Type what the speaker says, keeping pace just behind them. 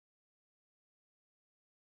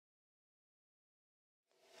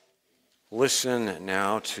Listen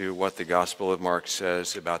now to what the Gospel of Mark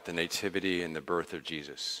says about the nativity and the birth of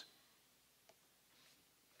Jesus.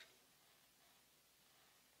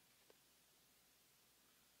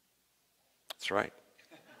 That's right.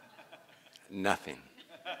 Nothing.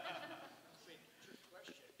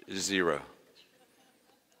 Zero.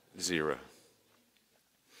 Zero.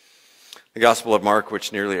 The Gospel of Mark,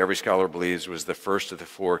 which nearly every scholar believes was the first of the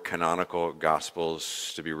four canonical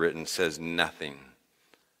Gospels to be written, says nothing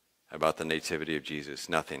about the nativity of Jesus.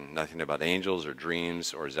 Nothing. Nothing about angels or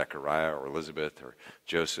dreams or Zechariah or Elizabeth or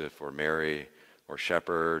Joseph or Mary or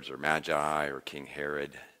shepherds or magi or King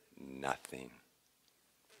Herod. Nothing.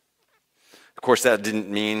 Of course, that doesn't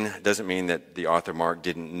mean that the author Mark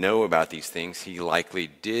didn't know about these things. He likely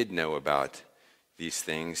did know about these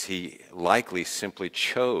things. He likely simply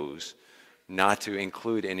chose not to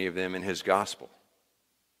include any of them in his gospel.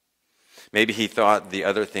 Maybe he thought the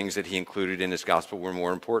other things that he included in his gospel were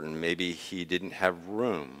more important. Maybe he didn't have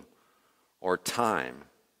room or time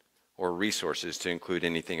or resources to include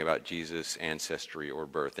anything about Jesus' ancestry or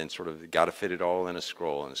birth, and sort of got to fit it all in a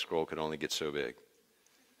scroll, and the scroll could only get so big.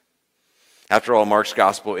 After all, Mark's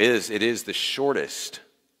gospel is the shortest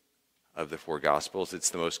of the four gospels. It's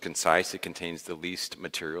the most concise. It contains the least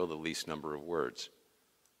material, the least number of words.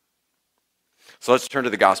 So let's turn to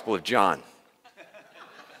the Gospel of John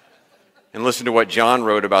and listen to what John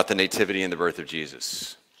wrote about the nativity and the birth of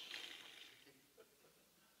Jesus.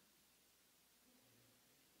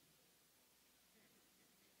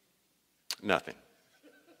 Nothing.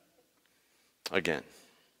 Again.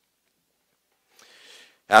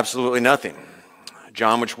 Absolutely nothing.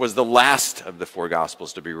 John, which was the last of the four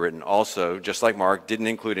Gospels to be written, also, just like Mark, didn't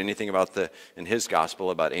include anything in his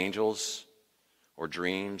Gospel about angels or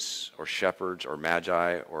dreams or shepherds or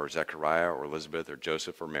magi or Zechariah or Elizabeth or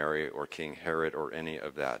Joseph or Mary or King Herod or any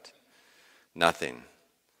of that. Nothing.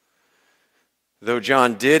 Though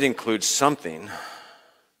John did include something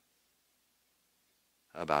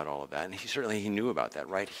about all of that, and he knew about that,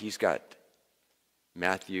 right? He's got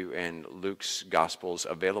Matthew and Luke's Gospels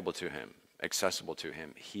available to him, accessible to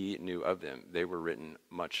him. He knew of them. They were written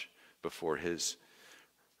much before his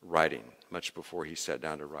writing, much before he sat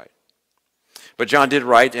down to write. But John did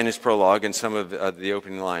write in his prologue and some of the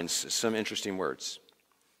opening lines some interesting words.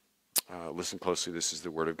 Listen closely. This is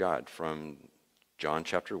the word of God from John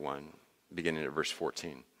chapter 1, beginning at verse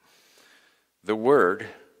 14. The word,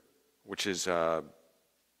 which is a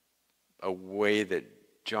way that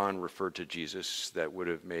John referred to Jesus that would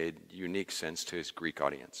have made unique sense to his Greek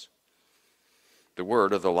audience. The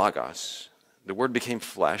word, or the logos, the word became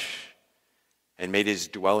flesh and made his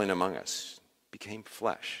dwelling among us. Became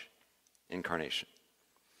flesh. Incarnation.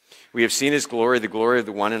 We have seen his glory, the glory of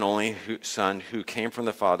the one and only Son who came from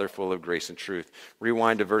the Father, full of grace and truth.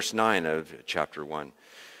 Rewind to verse 9 of chapter 1.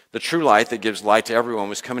 The true light that gives light to everyone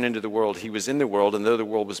was coming into the world. He was in the world, and though the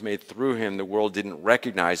world was made through him, the world didn't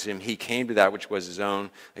recognize him. He came to that which was his own.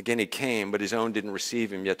 Again, he came, but his own didn't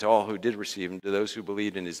receive him. Yet to all who did receive him, to those who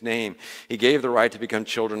believed in his name, he gave the right to become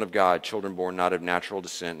children of God, children born not of natural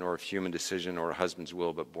descent, nor of human decision, or a husband's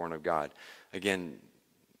will, but born of God. Again,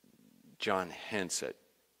 John hints at,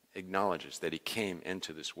 acknowledges that he came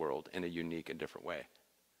into this world in a unique and different way.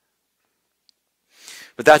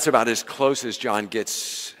 But that's about as close as John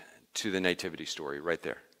gets to the nativity story right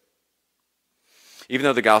there. Even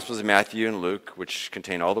though the Gospels of Matthew and Luke, which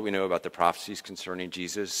contain all that we know about the prophecies concerning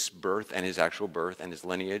Jesus' birth and his actual birth and his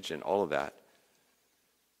lineage and all of that,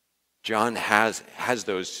 John has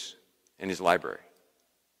those in his library.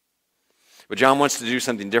 But John wants to do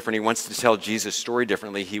something different. He wants to tell Jesus' story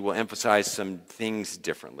differently. He will emphasize some things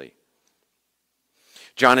differently.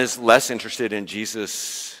 John is less interested in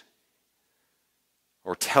Jesus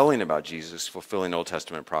or telling about Jesus fulfilling Old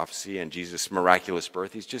Testament prophecy and Jesus' miraculous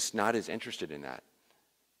birth. He's just not as interested in that.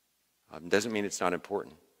 Doesn't mean it's not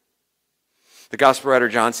important. The gospel writer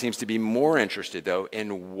John seems to be more interested, though,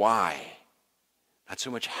 in why. Not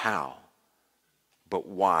so much how, but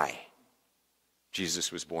why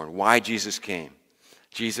Jesus was born, why Jesus came,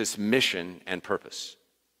 Jesus' mission and purpose.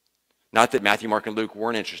 Not that Matthew, Mark, and Luke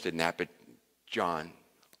weren't interested in that, but John,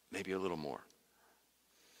 maybe a little more.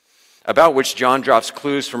 About which John drops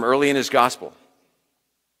clues from early in his gospel.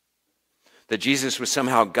 That Jesus was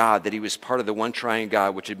somehow God, that he was part of the one triune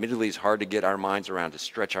God, which admittedly is hard to get our minds around, to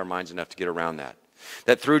stretch our minds enough to get around that.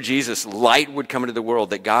 That through Jesus, light would come into the world,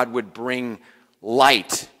 that God would bring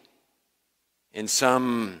light in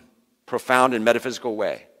some profound and metaphysical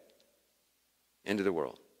way into the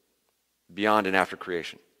world, beyond and after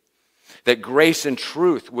creation. That grace and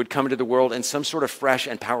truth would come into the world in some sort of fresh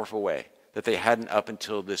and powerful way that they hadn't up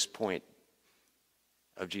until this point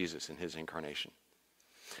of Jesus and his incarnation.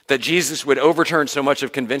 That Jesus would overturn so much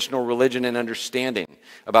of conventional religion and understanding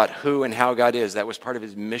about who and how God is. That was part of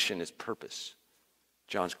his mission, his purpose.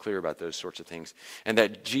 John's clear about those sorts of things. And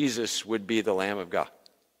that Jesus would be the Lamb of God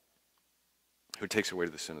who takes away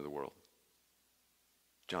the sin of the world.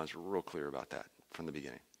 John's real clear about that from the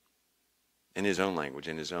beginning. In his own language,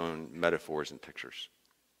 in his own metaphors and pictures.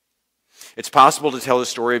 It's possible to tell the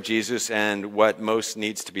story of Jesus and what most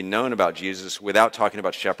needs to be known about Jesus without talking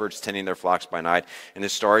about shepherds tending their flocks by night in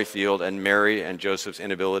his starry field and Mary and Joseph's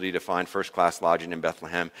inability to find first-class lodging in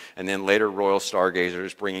Bethlehem, and then later royal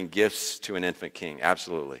stargazers bringing gifts to an infant king.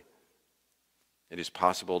 Absolutely. It is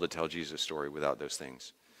possible to tell Jesus' story without those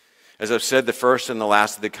things. As I've said, the first and the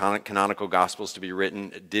last of the canonical Gospels to be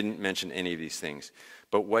written didn't mention any of these things.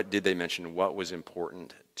 But what did they mention? What was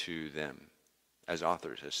important to them? As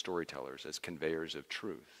authors, as storytellers, as conveyors of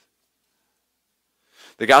truth.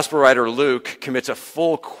 The gospel writer Luke commits a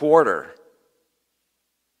full quarter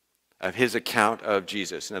of his account of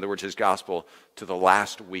Jesus, in other words, his gospel, to the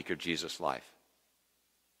last week of Jesus' life.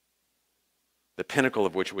 The pinnacle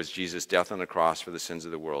of which was Jesus' death on the cross for the sins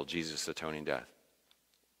of the world, Jesus' atoning death.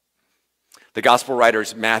 The gospel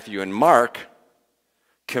writers Matthew and Mark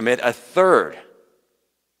commit a third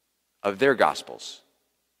of their gospels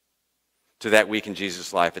to that week in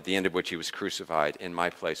Jesus' life, at the end of which he was crucified in my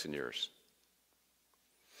place and yours.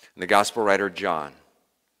 And the gospel writer John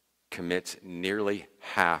commits nearly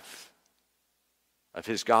half of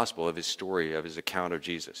his gospel, of his story, of his account of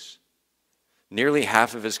Jesus. Nearly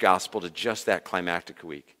half of his gospel to just that climactic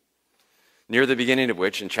week. Near the beginning of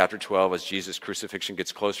which, in chapter 12, as Jesus' crucifixion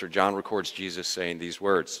gets closer, John records Jesus saying these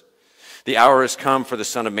words: "The hour has come for the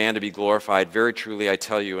Son of Man to be glorified. Very truly, I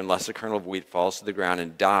tell you, unless a kernel of wheat falls to the ground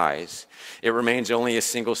and dies, it remains only a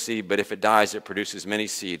single seed, but if it dies, it produces many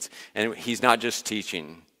seeds." And he's not just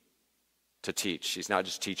teaching to teach. He's not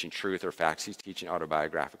just teaching truth or facts. He's teaching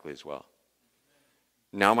autobiographically as well.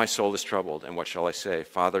 "Now my soul is troubled, and what shall I say?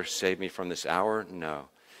 Father, save me from this hour? No.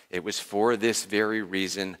 It was for this very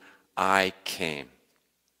reason I came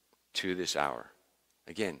to this hour."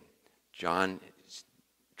 Again, John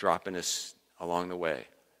dropping us along the way.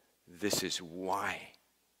 This is why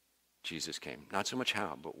Jesus came. Not so much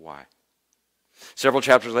how, but why. Several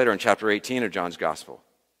chapters later, in chapter 18 of John's Gospel,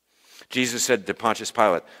 Jesus said to Pontius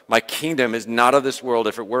Pilate, "My kingdom is not of this world.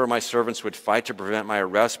 If it were, my servants would fight to prevent my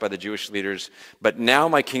arrest by the Jewish leaders. But now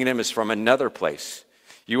my kingdom is from another place."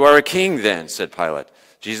 "You are a king then," said Pilate.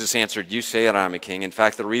 Jesus answered, "You say that I am a king. In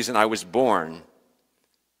fact, the reason I was born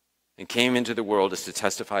and came into the world is to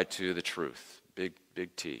testify to the truth."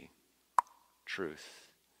 Big T. Truth.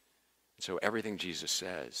 So everything Jesus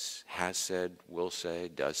says, has said, will say,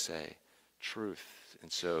 does say, truth.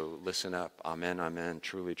 And so listen up. Amen, amen.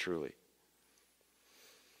 Truly, truly.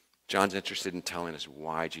 John's interested in telling us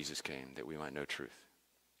why Jesus came, that we might know truth.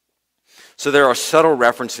 So there are subtle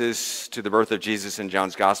references to the birth of Jesus in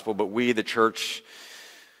John's gospel, but we, the church,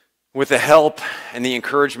 with the help and the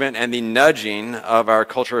encouragement and the nudging of our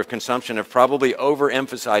culture of consumption, have probably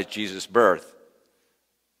overemphasized Jesus' birth.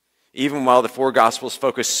 Even while the four Gospels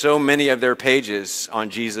focus so many of their pages on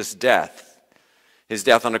Jesus' death, his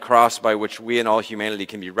death on the cross by which we and all humanity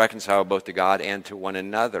can be reconciled both to God and to one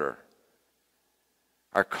another.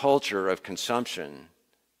 Our culture of consumption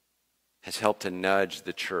has helped to nudge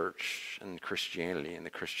the church and Christianity and the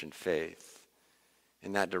Christian faith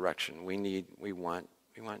in that direction. We want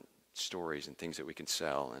stories and things that we can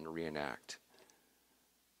sell and reenact.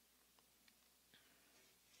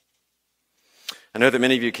 I know that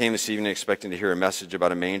many of you came this evening expecting to hear a message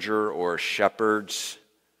about a manger or shepherds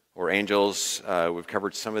or angels. We've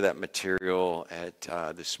covered some of that material at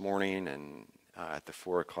this morning and at the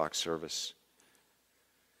 4 o'clock service.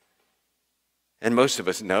 And most of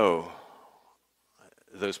us know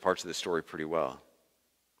those parts of the story pretty well.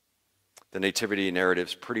 The nativity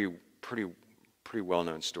narrative's pretty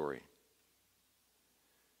well-known story.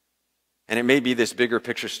 And it may be this bigger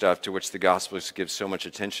picture stuff to which the Gospels give so much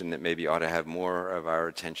attention that maybe ought to have more of our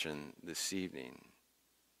attention this evening.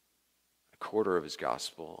 A quarter of his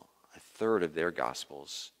Gospel, a third of their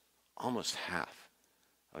Gospels, almost half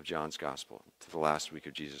of John's Gospel to the last week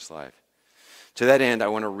of Jesus' life. To that end, I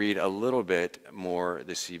want to read a little bit more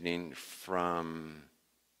this evening from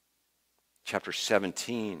chapter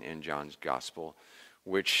 17 in John's Gospel,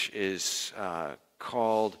 which is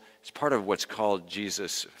it's part of what's called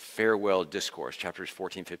Jesus' farewell discourse, chapters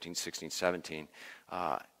 14, 15, 16, 17.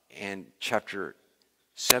 And chapter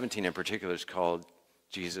 17 in particular is called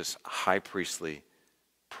Jesus' high priestly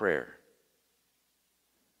prayer.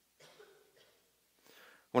 I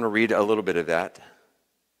want to read a little bit of that,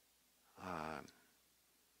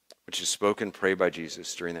 which is spoken, prayed by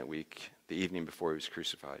Jesus during that week, the evening before he was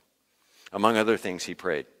crucified. Among other things, he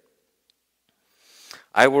prayed,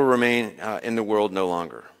 I will remain in the world no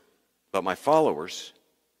longer, but my followers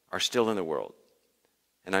are still in the world,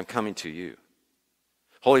 and I'm coming to you.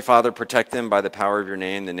 Holy Father, protect them by the power of your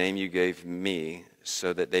name, the name you gave me,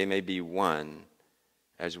 so that they may be one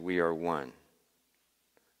as we are one.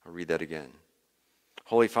 I'll read that again.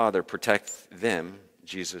 Holy Father, protect them,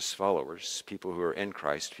 Jesus' followers, people who are in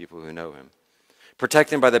Christ, people who know him. Protect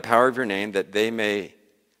them by the power of your name, the name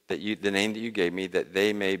that you gave me, that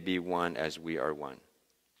they may be one as we are one.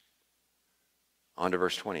 On to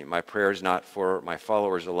verse 20. My prayer is not for my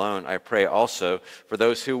followers alone. I pray also for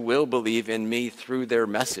those who will believe in me through their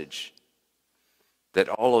message, that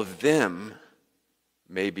all of them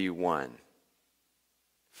may be one.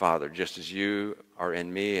 Father, just as you are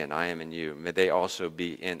in me and I am in you, may they also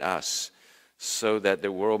be in us, so that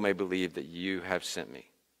the world may believe that you have sent me.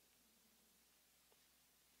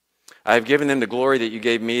 I have given them the glory that you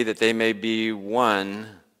gave me, that they may be one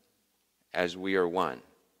as we are one.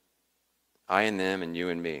 I and them and you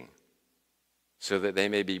and me, so that they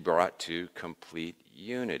may be brought to complete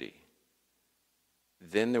unity.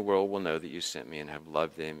 Then the world will know that you sent me and have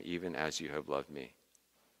loved them even as you have loved me.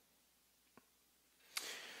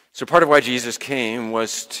 So part of why Jesus came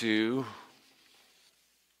was to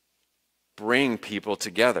bring people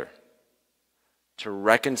together, to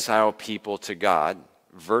reconcile people to God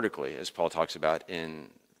vertically, as Paul talks about in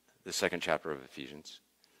the 2nd chapter of Ephesians,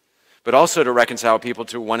 but also to reconcile people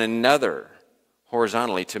to one another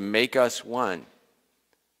horizontally, to make us one,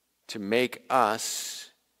 to make us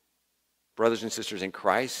brothers and sisters in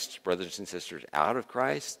Christ, brothers and sisters out of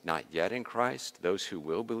Christ, not yet in Christ, those who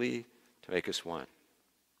will believe, to make us one.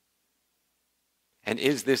 And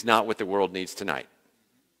is this not what the world needs tonight?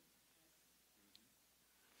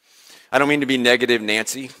 I don't mean to be negative,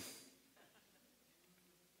 Nancy,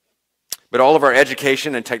 but all of our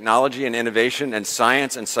education and technology and innovation and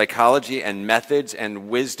science and psychology and methods and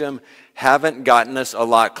wisdom haven't gotten us a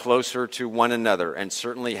lot closer to one another, and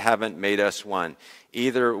certainly haven't made us one,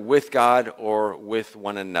 either with God or with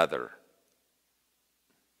one another.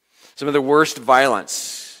 Some of the worst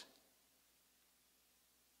violence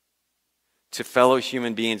to fellow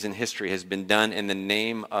human beings in history has been done in the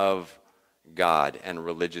name of God and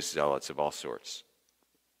religious zealots of all sorts.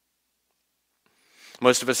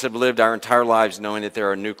 Most of us have lived our entire lives knowing that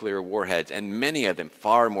there are nuclear warheads, and many of them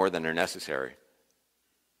far more than are necessary.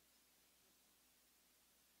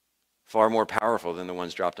 Far more powerful than the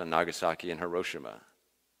ones dropped on Nagasaki and Hiroshima,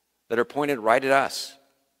 that are pointed right at us,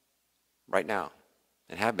 right now,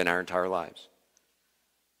 and have been our entire lives.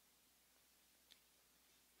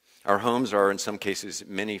 Our homes are, in some cases,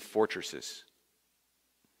 mini fortresses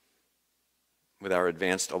with our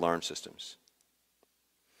advanced alarm systems.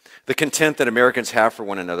 The contempt that Americans have for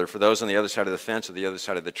one another, for those on the other side of the fence or the other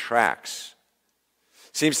side of the tracks,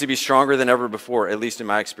 seems to be stronger than ever before, at least in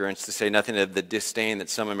my experience, to say nothing of the disdain that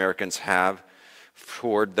some Americans have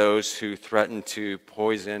toward those who threaten to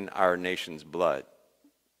poison our nation's blood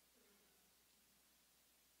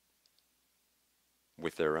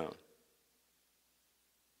with their own,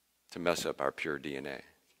 to mess up our pure DNA.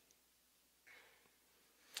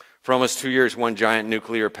 For almost 2 years, one giant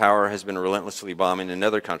nuclear power has been relentlessly bombing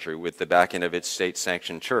another country with the backing of its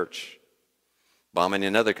state-sanctioned church, bombing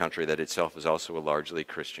another country that itself is also a largely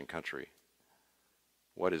Christian country.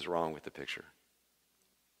 What is wrong with the picture?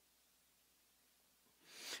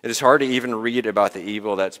 It is hard to even read about the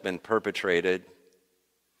evil that's been perpetrated,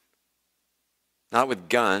 not with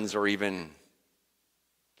guns or even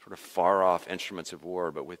sort of far-off instruments of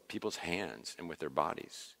war, but with people's hands and with their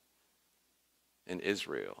bodies in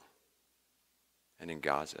Israel and in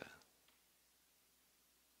Gaza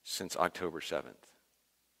since October 7th,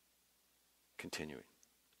 continuing.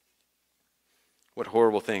 What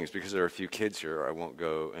horrible things, because there are a few kids here, I won't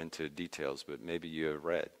go into details, but maybe you have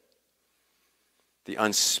read. The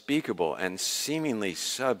unspeakable and seemingly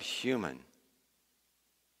subhuman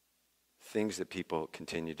things that people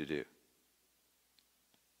continue to do.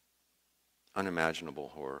 Unimaginable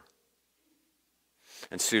horror.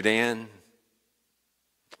 And Sudan,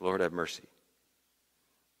 Lord have mercy.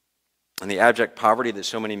 And the abject poverty that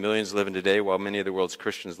so many millions live in today, while many of the world's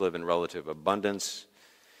Christians live in relative abundance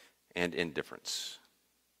and indifference.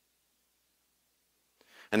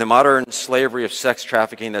 And the modern slavery of sex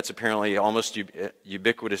trafficking that's apparently almost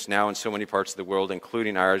ubiquitous now in so many parts of the world,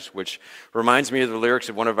 including ours, which reminds me of the lyrics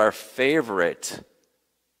of one of our favorite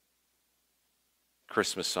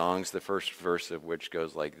Christmas songs, the first verse of which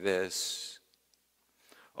goes like this: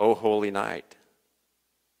 "O holy night,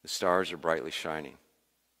 the stars are brightly shining.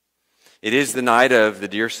 It is the night of the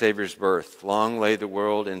dear Savior's birth. Long lay the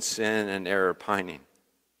world in sin and error pining,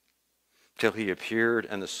 till he appeared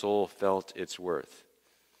and the soul felt its worth.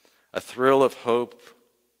 A thrill of hope,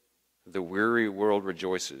 the weary world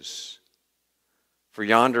rejoices. For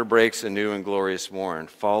yonder breaks a new and glorious morn.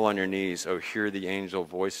 Fall on your knees, O hear the angel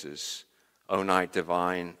voices. O night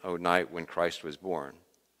divine, O night when Christ was born.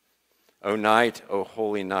 O night, O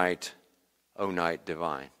holy night, O night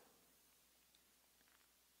divine.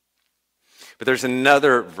 But there's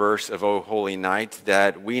another verse of O Holy Night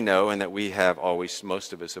that we know and that we have always,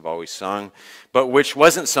 most of us have always sung, but which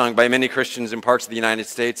wasn't sung by many Christians in parts of the United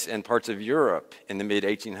States and parts of Europe in the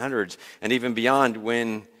mid-1800s and even beyond.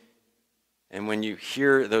 When you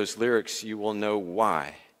hear those lyrics, you will know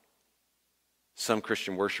why some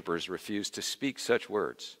Christian worshipers refuse to speak such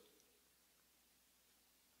words.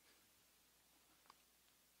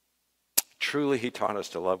 Truly, he taught us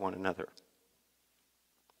to love one another.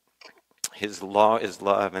 His law is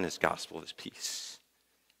love and his gospel is peace.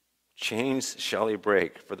 Chains shall he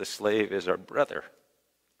break, for the slave is our brother.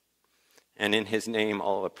 And in his name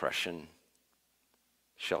all oppression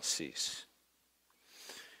shall cease.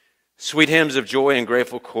 Sweet hymns of joy and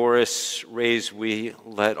grateful chorus raise we.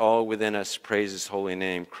 Let all within us praise his holy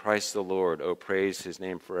name. Christ the Lord, oh praise his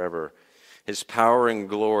name forever. His power and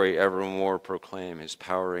glory evermore proclaim. His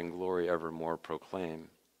power and glory evermore proclaim.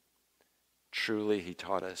 Truly, he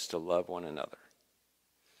taught us to love one another.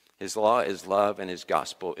 His law is love and his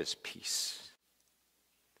gospel is peace.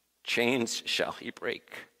 Chains shall he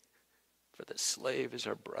break, for the slave is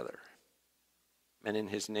our brother. And in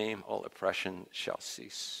his name all oppression shall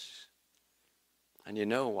cease. And you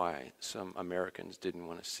know why some Americans didn't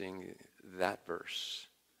want to sing that verse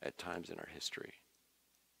at times in our history.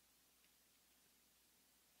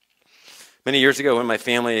 Many years ago when my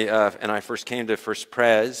family and I first came to First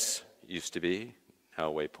Pres, used to be,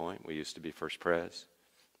 now Waypoint, we used to be First Pres.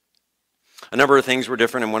 A number of things were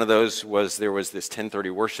different, and one of those was there was this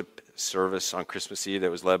 10:30 worship service on Christmas Eve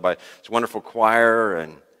that was led by this wonderful choir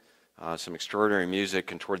and some extraordinary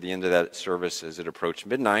music, and toward the end of that service, as it approached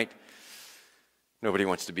midnight, nobody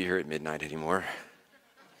wants to be here at midnight anymore.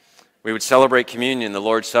 We would celebrate communion, the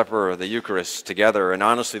Lord's Supper, the Eucharist together, and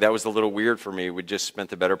honestly, that was a little weird for me. We just spent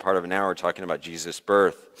the better part of an hour talking about Jesus'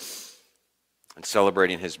 birth and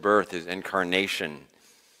celebrating his birth, his incarnation.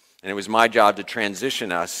 And it was my job to transition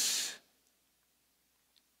us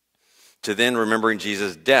to then remembering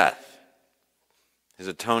Jesus' death, his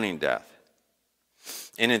atoning death,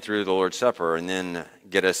 in and through the Lord's Supper, and then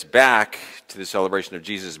get us back to the celebration of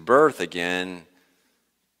Jesus' birth again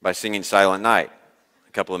by singing Silent Night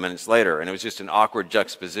a couple of minutes later. And it was just an awkward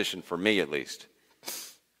juxtaposition for me, at least.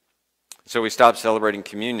 So we stopped celebrating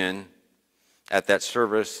communion at that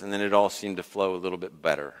service, and then it all seemed to flow a little bit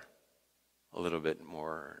better, a little bit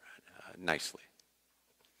more nicely.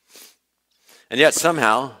 And yet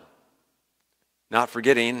somehow, not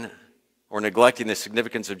forgetting or neglecting the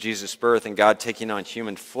significance of Jesus' birth and God taking on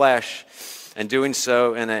human flesh and doing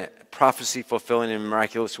so in a prophecy-fulfilling and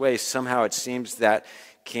miraculous way, somehow it seems that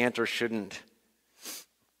we can't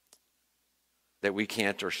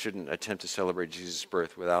or shouldn't attempt to celebrate Jesus'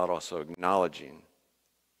 birth without also acknowledging,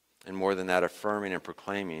 and more than that, affirming and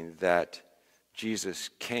proclaiming that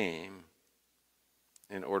Jesus came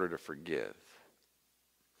in order to forgive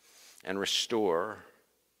and restore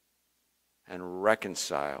and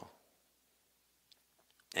reconcile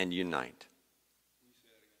and unite.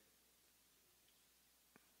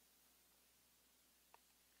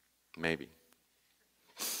 Maybe.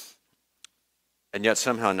 And yet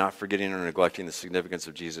somehow not forgetting or neglecting the significance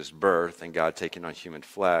of Jesus' birth and God taking on human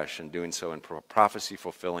flesh and doing so in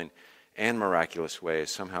prophecy-fulfilling and miraculous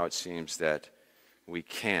ways, somehow it seems that we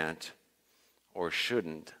can't or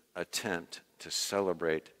shouldn't attempt to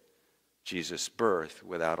celebrate Jesus' birth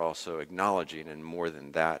without also acknowledging, and more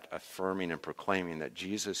than that, affirming and proclaiming that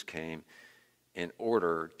Jesus came in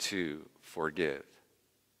order to forgive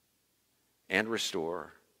and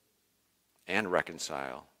restore and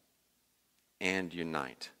reconcile and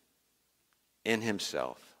unite in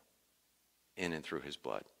himself, in and through his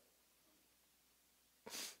blood.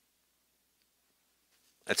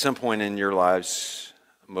 At some point in your lives,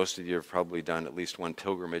 most of you have probably done at least one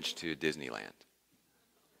pilgrimage to Disneyland.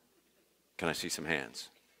 Can I see some hands?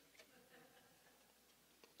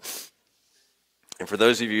 And for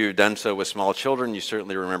those of you who've done so with small children, you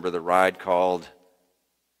certainly remember the ride called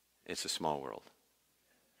It's a Small World.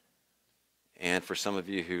 And for some of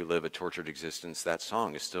you who live a tortured existence, that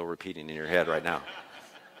song is still repeating in your head right now.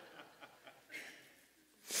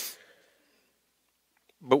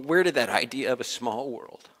 But where did that idea of a small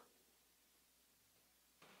world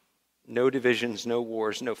No divisions, no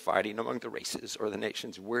wars, no fighting among the races or the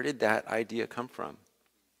nations. Where did that idea come from?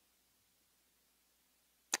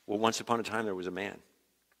 Well, once upon a time there was a man.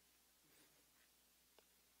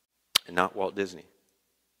 And not Walt Disney.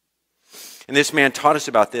 And this man taught us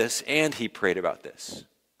about this, and he prayed about this.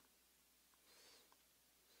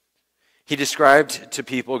 He described to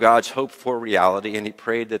people God's hope for reality, and he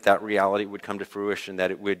prayed that that reality would come to fruition, that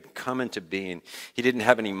it would come into being. He didn't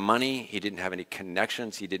have any money. He didn't have any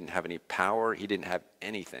connections. He didn't have any power. He didn't have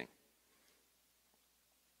anything.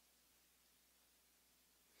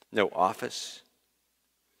 No office.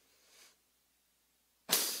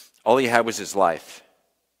 All he had was his life,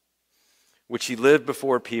 which he lived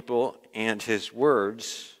before people, and his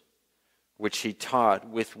words, which he taught,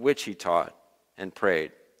 with which he taught and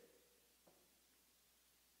prayed.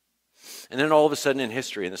 And then all of a sudden in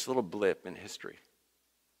history, in this little blip in history,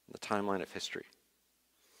 in the timeline of history,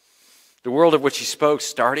 the world of which he spoke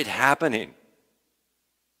started happening.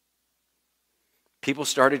 People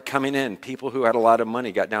started coming in. People who had a lot of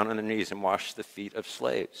money got down on their knees and washed the feet of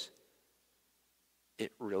slaves.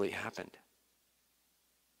 It really happened.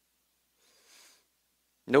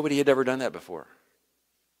 Nobody had ever done that before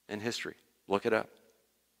in history. Look it up.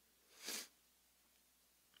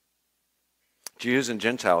 Jews and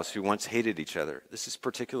Gentiles who once hated each other, this is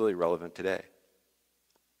particularly relevant today,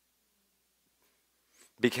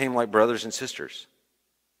 became like brothers and sisters.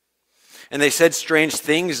 And they said strange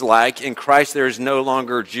things like, in Christ there is no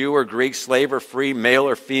longer Jew or Greek, slave or free, male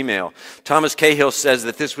or female. Thomas Cahill says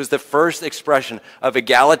that this was the first expression of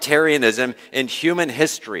egalitarianism in human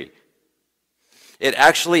history. It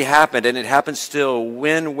actually happened, and it happens still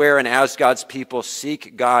when, where, and as God's people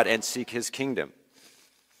seek God and seek his kingdom.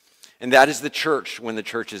 And that is the church when the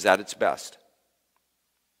church is at its best.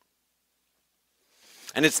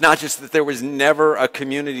 And it's not just that there was never a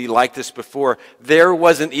community like this before. There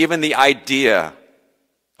wasn't even the idea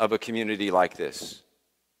of a community like this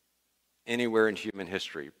anywhere in human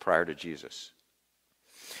history prior to Jesus.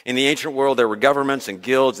 In the ancient world, there were governments and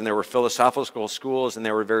guilds, and there were philosophical schools, and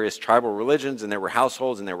there were various tribal religions, and there were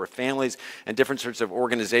households, and there were families, and different sorts of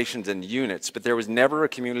organizations and units. But there was never a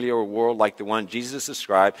community or a world like the one Jesus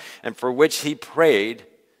described, and for which he prayed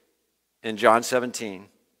in John 17,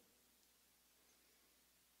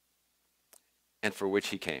 and for which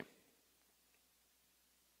he came.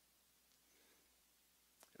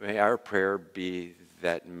 May our prayer be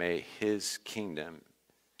that may his kingdom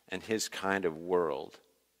and his kind of world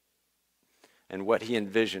and what he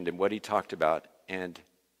envisioned and what he talked about and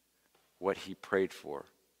what he prayed for,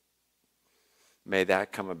 may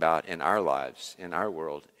that come about in our lives, in our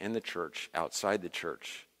world, in the church, outside the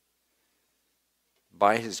church,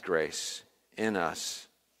 by his grace, in us,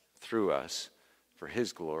 through us, for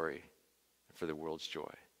his glory, and for the world's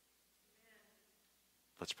joy.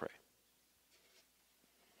 Let's pray.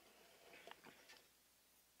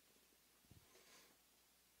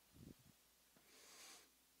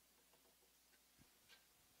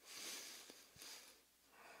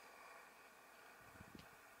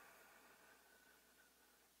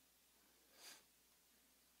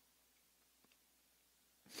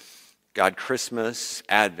 God, Christmas,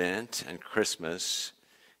 Advent, and Christmas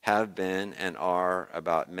have been and are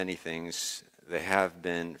about many things. They have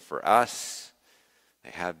been for us. They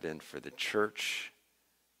have been for the church,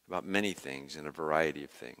 about many things and a variety of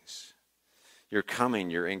things. Your coming,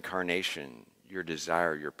 your incarnation, your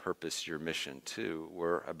desire, your purpose, your mission, too,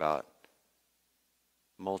 were about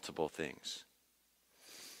multiple things.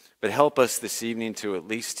 But help us this evening to at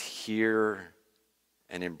least hear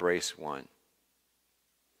and embrace one.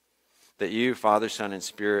 That you, Father, Son, and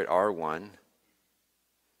Spirit are one,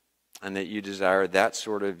 and that you desire that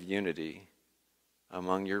sort of unity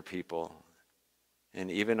among your people,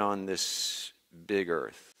 and even on this big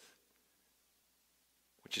earth,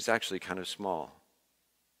 which is actually kind of small,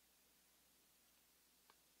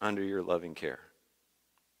 under your loving care.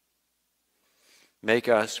 Make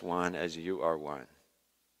us one as you are one.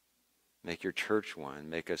 Make your church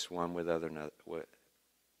one. Make us one with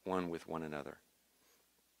one another.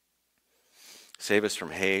 Save us from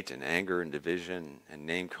hate and anger and division and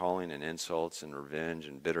name-calling and insults and revenge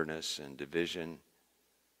and bitterness and division.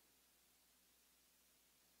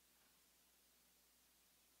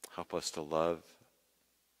 Help us to love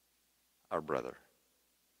our brother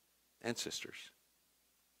and sisters.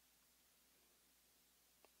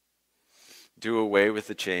 Do away with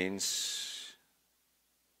the chains.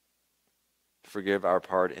 Forgive our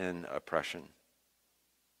part in oppression.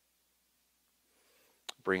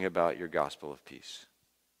 Bring about your gospel of peace.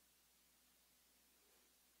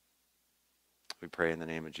 We pray in the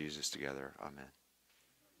name of Jesus together. Amen.